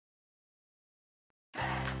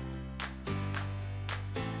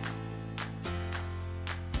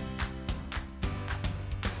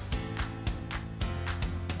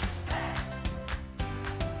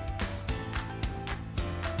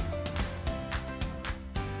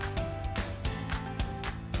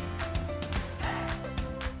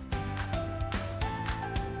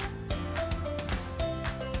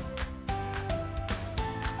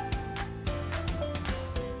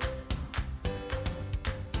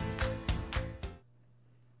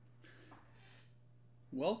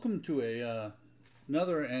Welcome to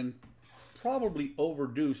another and probably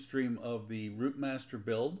overdue stream of the Routemaster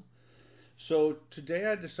build. So today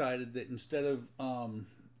I decided that instead of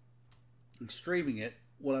streaming it,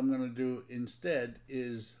 what I'm going to do instead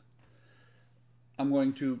is I'm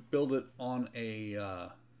going to build it on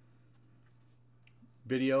a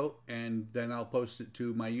video, and then I'll post it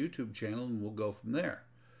to my YouTube channel and we'll go from there.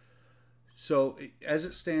 So as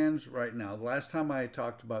it stands right now, the last time I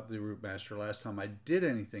talked about the Routemaster, last time I did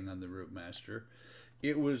anything on the Routemaster,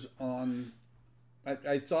 it was on,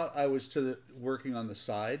 I thought I was working on the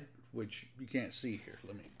side, which you can't see here.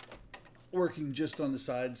 Working just on the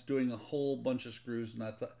sides, doing a whole bunch of screws,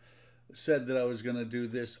 and said that I was going to do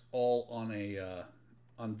this all on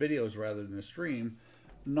on videos rather than a stream,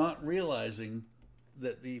 not realizing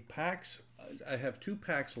that the packs, I have 2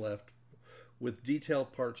 packs left with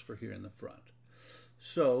detailed parts for here in the front.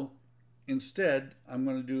 So instead, I'm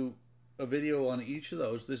going to do a video on each of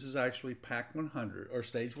those. This is actually pack 100 or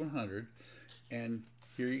stage 100, and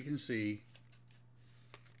here you can see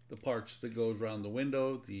the parts that goes around the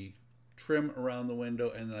window, the trim around the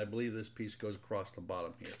window, and I believe this piece goes across the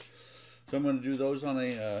bottom here. So I'm going to do those on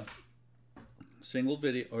a single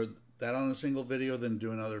video, or that on a single video, then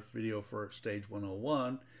do another video for stage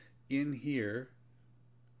 101. In here,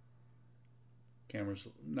 camera's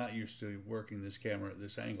not used to working this camera at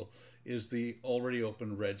this angle, is the already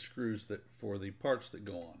open red screws that for the parts that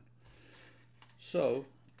go on. So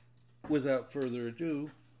without further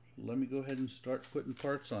ado, let me go ahead and start putting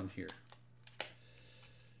parts on here.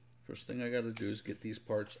 First thing I got to do is get these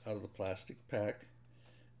parts out of the plastic pack,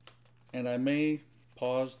 and I may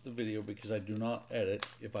pause the video because I do not edit.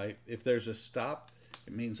 If there's a stop,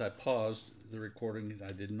 it means I paused the recording.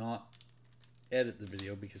 I did not edit the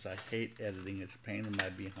video because I hate editing. It's a pain in my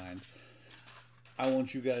behind. I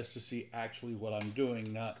want you guys to see actually what I'm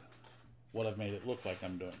doing, not what I've made it look like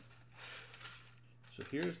I'm doing. So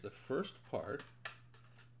here's the first part,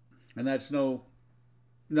 and that's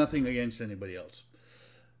nothing against anybody else.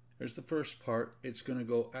 Here's the first part. It's going to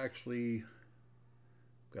go, actually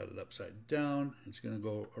got it upside down. It's going to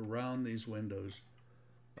go around these windows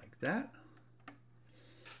like that.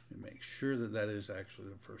 And make sure that that is actually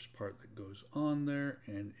the first part that goes on there,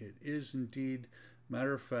 and it is indeed.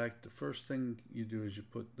 Matter of fact, the first thing you do is you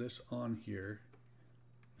put this on here,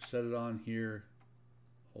 set it on here,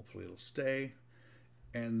 hopefully it'll stay,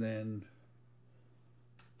 and then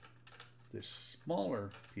this smaller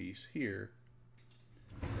piece here,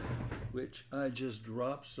 which I just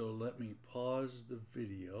dropped, so let me pause the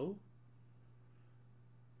video.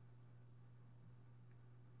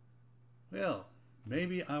 Well,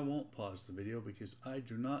 maybe I won't pause the video because I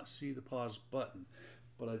do not see the pause button,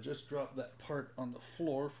 but I just dropped that part on the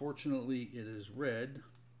floor. Fortunately, it is red.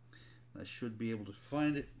 I should be able to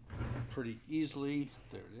find it pretty easily.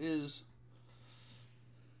 There it is.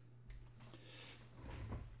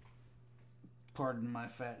 Pardon my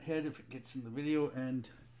fat head if it gets in the video, and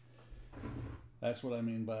that's what I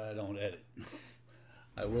mean by I don't edit.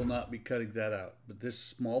 I will not be cutting that out. But this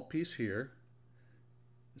small piece here,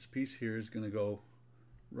 this piece here is going to go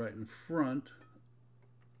right in front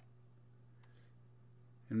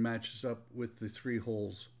and matches up with the 3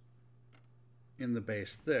 holes in the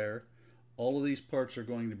base there. All of these parts are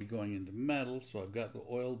going to be going into metal, so I've got the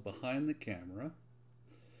oil behind the camera.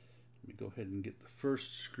 Let me go ahead and get the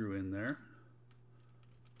first screw in there.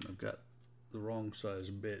 I've got the wrong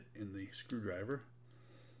size bit in the screwdriver.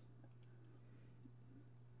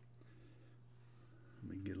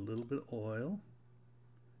 Let me get a little bit of oil.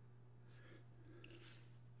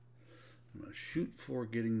 I'm going to shoot for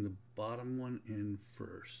getting the bottom one in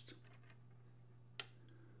first.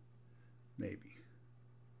 Maybe.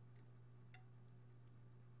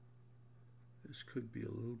 This could be a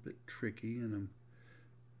little bit tricky, and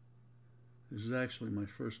this is actually my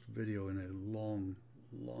first video in a long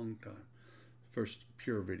time. First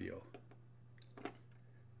pure video.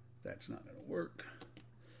 That's not going to work.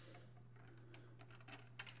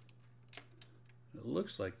 It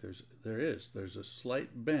looks like there's a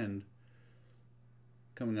slight bend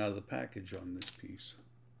coming out of the package on this piece.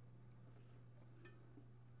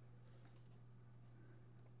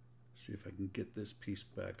 See if I can get this piece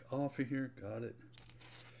back off of here. Got it.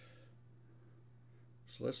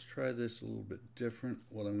 So let's try this a little bit different.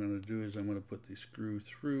 What I'm going to do is I'm going to put the screw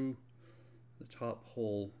through the top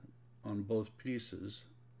hole on both pieces.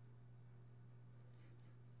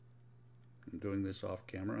 I'm doing this off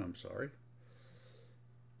camera, I'm sorry.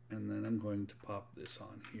 And then I'm going to pop this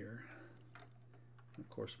on here. Of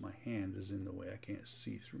course, my hand is in the way. I can't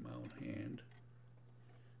see through my own hand.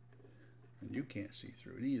 And you can't see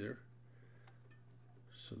through it either.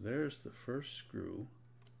 So there's the first screw.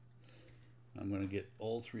 I'm going to get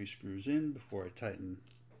all 3 screws in before I tighten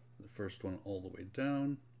the first one all the way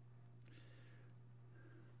down.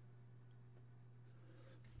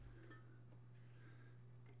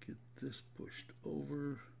 Get this pushed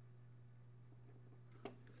over.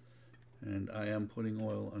 And I am putting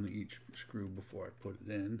oil on each screw before I put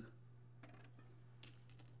it in.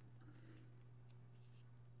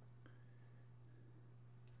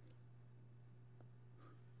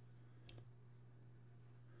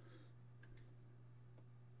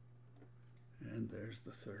 And there's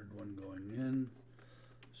the third one going in.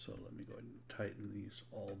 So let me go ahead and tighten these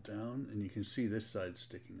all down. And you can see this side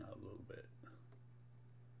sticking out a little bit.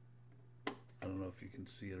 I don't know if you can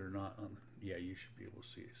see it or not. Yeah, you should be able to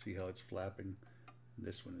see it. See how it's flapping?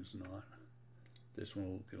 This one is not. This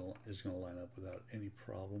one is going to line up without any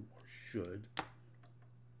problem, or should.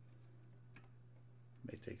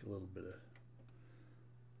 May take a little bit of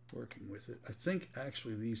working with it. I think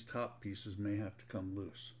actually these top pieces may have to come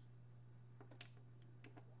loose.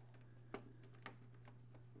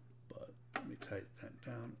 But let me tighten that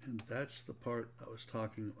down. And that's the part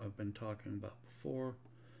I've been talking about before,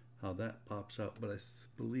 how that pops out, but I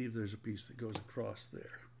believe there's a piece that goes across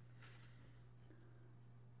there.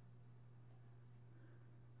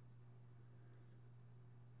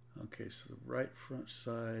 Okay, so the right front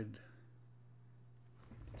side,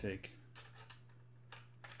 take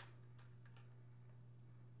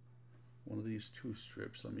one of these 2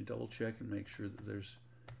 strips. Let me double check and make sure that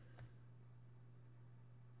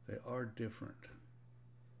they are different.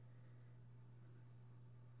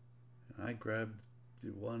 And I grabbed the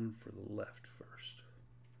one for the left first.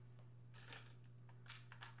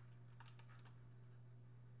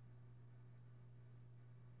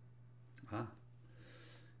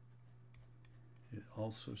 It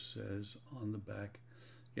also says on the back,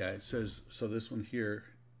 yeah, it says, so this one here,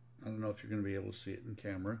 I don't know if you're going to be able to see it in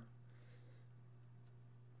camera.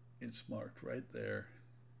 It's marked right there,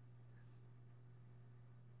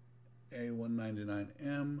 A199M,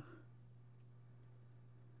 and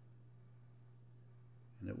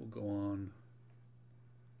it will go on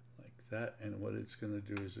like that. And what it's going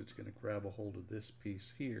to do is it's going to grab a hold of this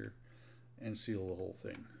piece here and seal the whole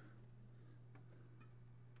thing.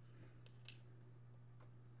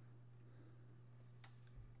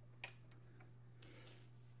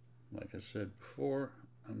 Like I said before,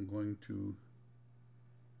 I'm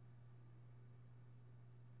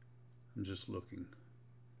just looking.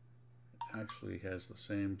 It actually has the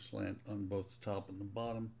same slant on both the top and the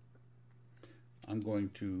bottom. I'm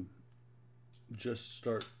going to just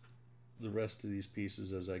start the rest of these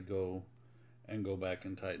pieces as I go, and go back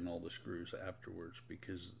and tighten all the screws afterwards,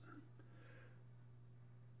 because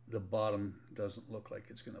the bottom doesn't look like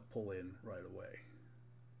it's going to pull in right away.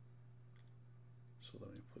 So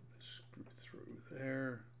let me put this screw through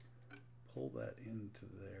there, pull that into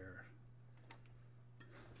there,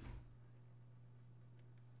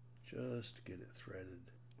 just to get it threaded.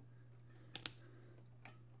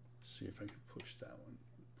 See if I can push that one,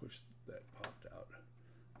 push that popped out.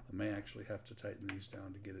 I may actually have to tighten these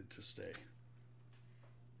down to get it to stay.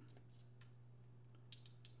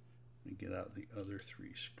 Let me get out the other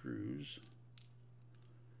 3 screws.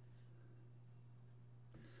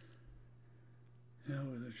 Now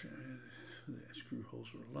with the screw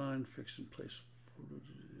holes are aligned, fixed in place.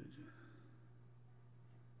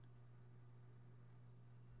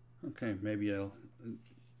 Okay, maybe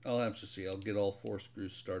I'll have to see. I'll get all 4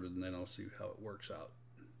 screws started and then I'll see how it works out.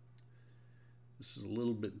 This is a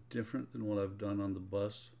little bit different than what I've done on the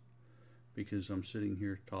bus, because I'm sitting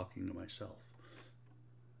here talking to myself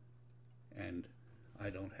and I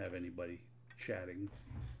don't have anybody chatting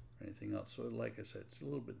or anything else. So like I said, it's a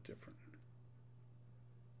little bit different.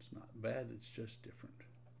 It's not bad, it's just different.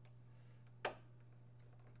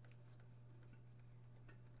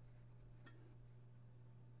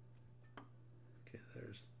 Okay,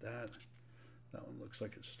 there's that. That one looks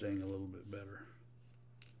like it's staying a little bit better.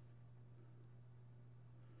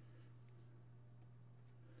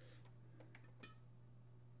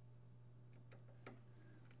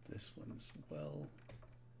 This one as well.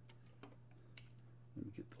 Let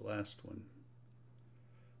me get the last one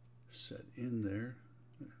set in there,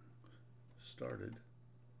 started,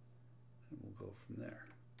 and we'll go from there.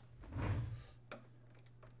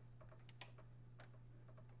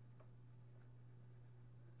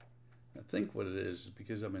 I think what it is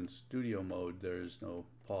because I'm in studio mode, there is no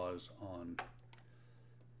pause on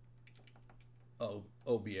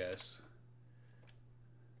OBS.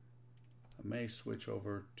 I may switch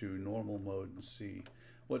over to normal mode and see.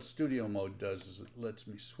 What studio mode does is it lets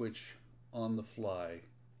me switch on the fly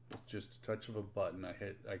with just a touch of a button.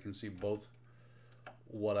 I can see both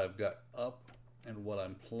what I've got up and what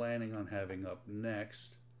I'm planning on having up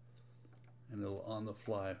next, and it'll on the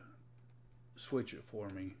fly switch it for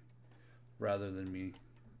me rather than me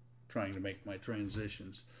trying to make my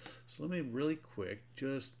transitions. So let me really quick,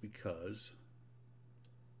 just because,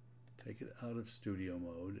 take it out of studio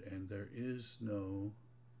mode, and there is no,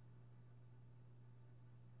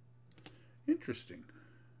 interesting,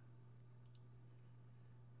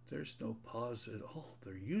 there's no pause at all.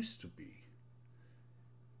 There used to be.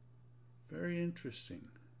 Very interesting.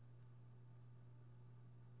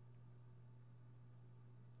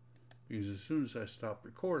 Because as soon as I stop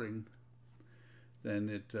recording, then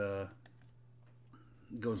it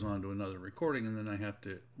goes on to another recording, and then I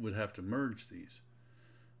would have to merge these.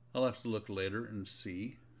 I'll have to look later and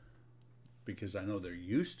see, because I know there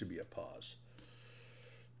used to be a pause.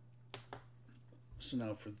 So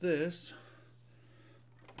now for this,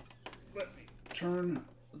 let me turn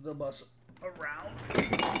the bus around,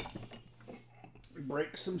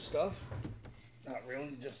 break some stuff. Not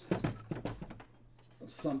really, just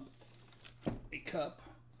thump a cup,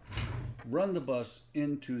 run the bus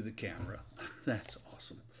into the camera. That's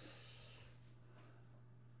awesome.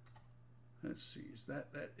 Let's see,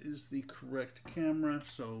 that is the correct camera,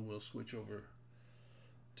 so we'll switch over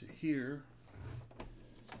to here.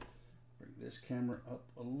 Bring this camera up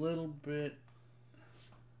a little bit.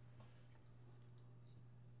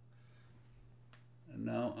 And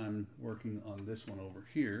now I'm working on this one over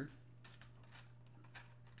here.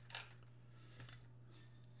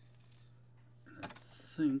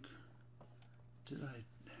 And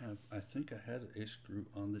I think I had a screw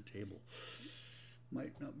on the table.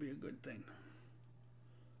 Might not be a good thing.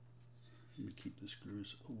 Let me keep the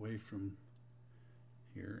screws away from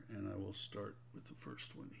here, and I will start with the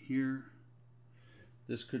first one here.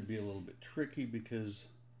 This could be a little bit tricky because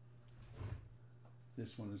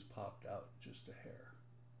this one is popped out just a hair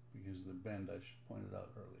because of the bend I pointed out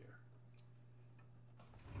earlier.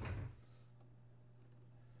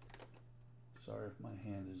 Sorry if my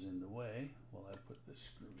hand is in the way while I put this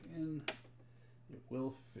screw in. It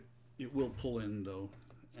will fit. It will pull in though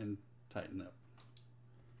and tighten up,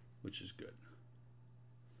 which is good.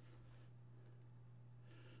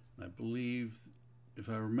 I believe, if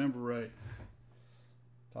I remember right,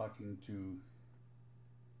 talking to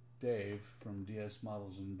Dave from DS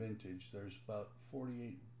Models and Vintage, there's about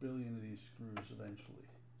 48 billion of these screws eventually.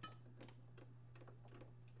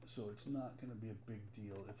 So it's not going to be a big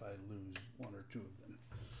deal if I lose one or two of them.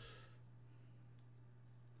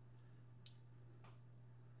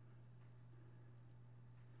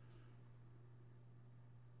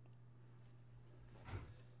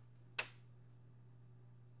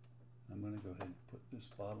 I'm going to go ahead and put this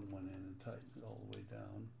bottom one in and tighten it all the way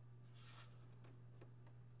down.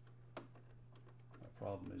 My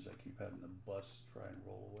problem is I keep having the bus try and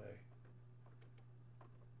roll away.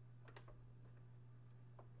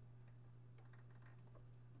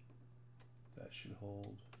 That should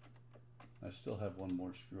hold. I still have one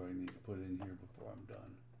more screw I need to put in here before I'm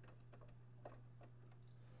done.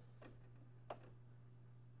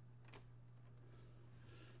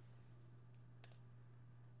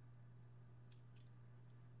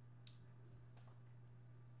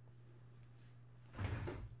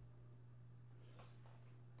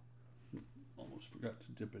 Almost forgot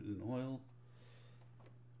to dip it in oil.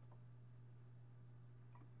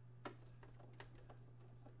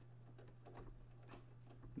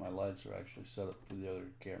 My lights are actually set up for the other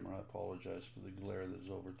camera. I apologize for the glare that's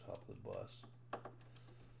over top of the bus.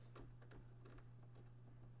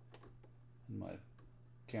 And my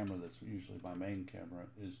camera, that's usually my main camera,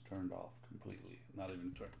 is turned off completely. Not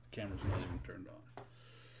even turned. The camera's not even turned on.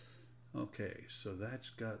 Okay, so that's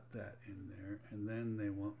got that in there, and then they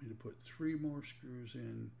want me to put 3 more screws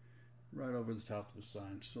in right over the top of the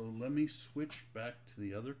sign. So let me switch back to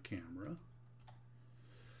the other camera.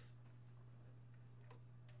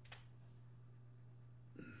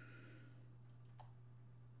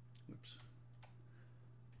 Whoops.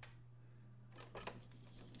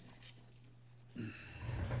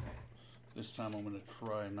 This time I'm going to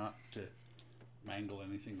try not to mangle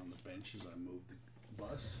anything on the bench as I move the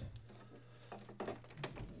bus.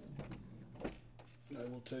 I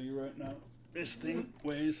will tell you right now, this thing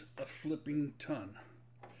weighs a flipping ton.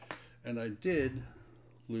 And I did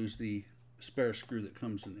lose the spare screw that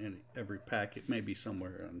comes in every pack. It may be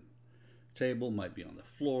somewhere on the table, might be on the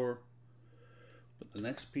floor. But the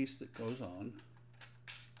next piece that goes on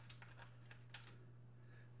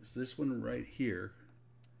is this one right here.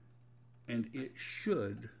 And it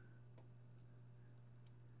should,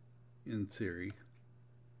 in theory,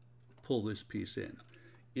 pull this piece in.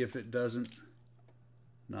 If it doesn't,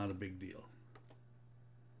 not a big deal.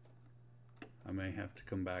 I may have to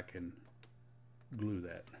come back and glue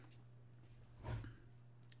that.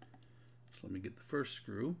 So let me get the first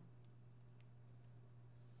screw,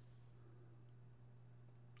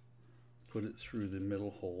 put it through the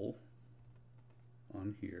middle hole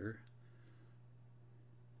on here.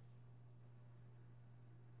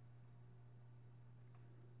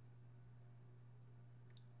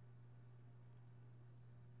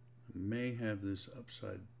 I may have this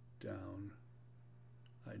upside down.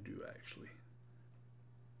 I do actually.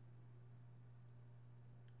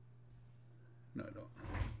 No, I don't.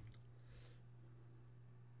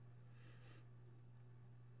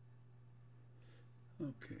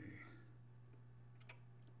 Okay.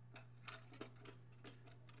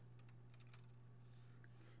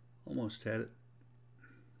 Almost had it.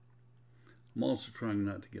 I'm also trying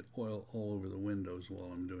not to get oil all over the windows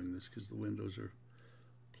while I'm doing this, because the windows are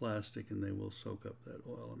plastic and they will soak up that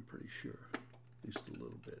oil, I'm pretty sure. At least a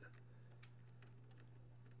little bit.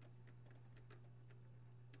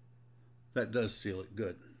 That does seal it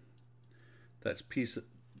good. That's the piece of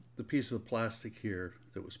the plastic here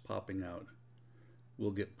that was popping out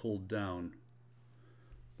will get pulled down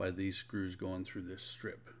by these screws going through this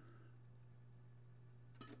strip.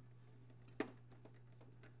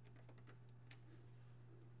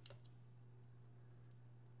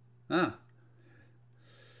 Ah,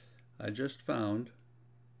 I just found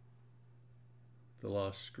the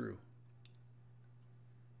lost screw.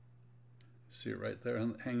 See it right there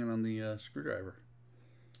hanging on the screwdriver.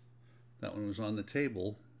 That one was on the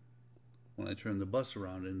table when I turned the bus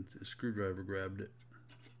around and the screwdriver grabbed it.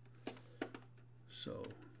 So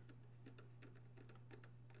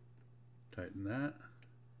tighten that.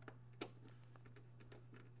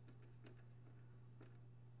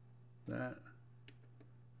 That.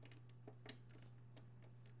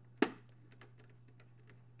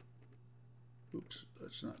 Oops,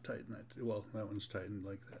 let's not tighten that. Well, that one's tightened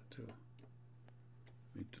like that too.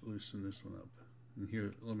 Need to loosen this one up. And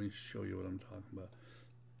here, let me show you what I'm talking about.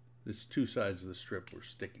 This two sides of the strip were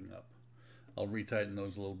sticking up. I'll retighten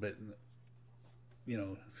those a little bit, and you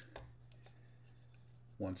know,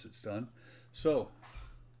 once it's done. So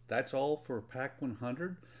that's all for Pack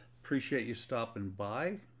 100. Appreciate you stopping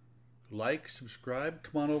by. Like, subscribe.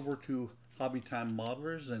 Come on over to Hobby Time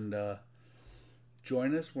Modelers and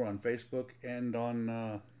join us. We're on Facebook and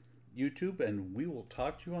on YouTube, and we will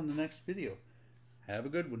talk to you on the next video. Have a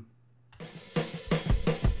good one.